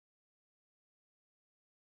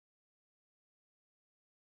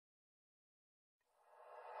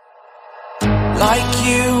like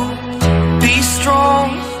you, be strong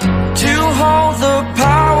to hold the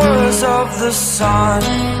powers of the sun.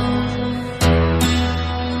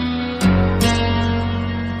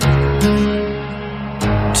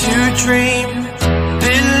 To dream,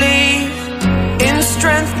 believe in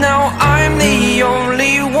strength, now I'm the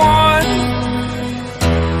only one,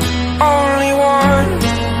 only one.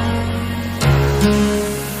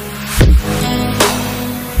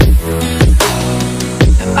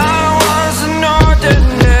 I was an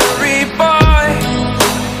ordinary boy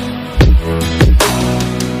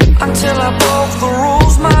until I broke the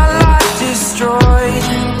rules, my life destroyed,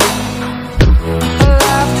 a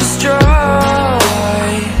life destroyed.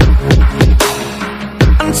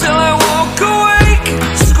 Until I woke awake,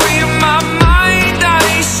 scream my mind, I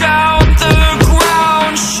shout, the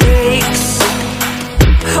ground shakes.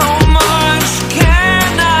 How much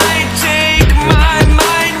can I take? My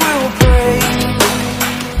mind will break.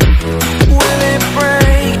 Will it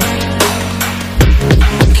break?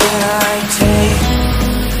 Can I take?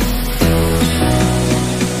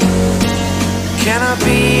 Can I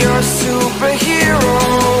be your superhero?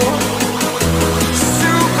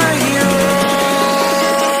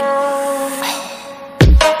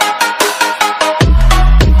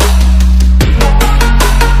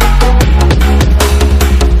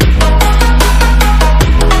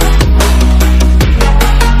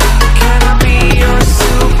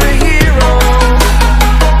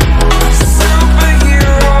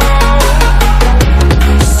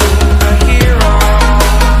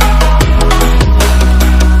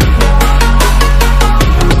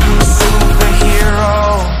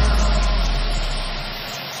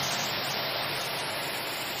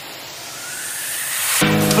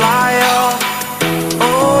 Fly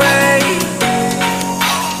away.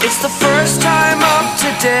 It's the first time of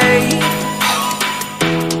today.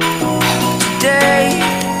 Today.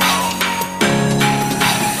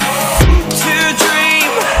 To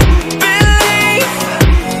dream, believe.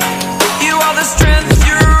 You are the strength,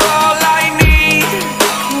 you're all I need.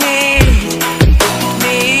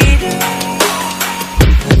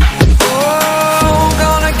 Oh,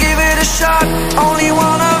 gonna give it a shot. Only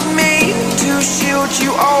one of me to shield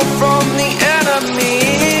you all from the enemy.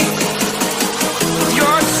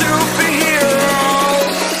 You're a superhero.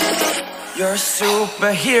 You're a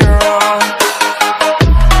superhero.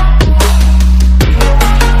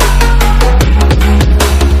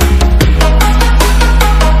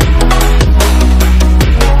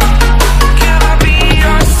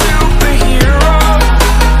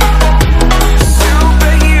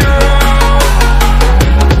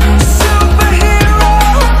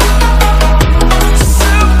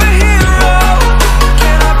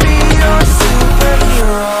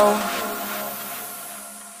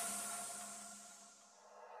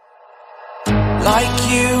 Like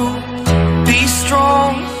you, be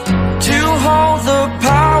strong to hold the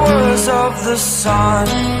powers of the sun.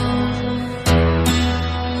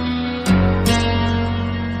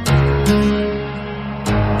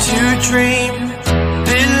 To dream,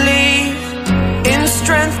 believe in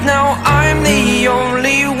strength, now I'm the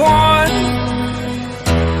only one.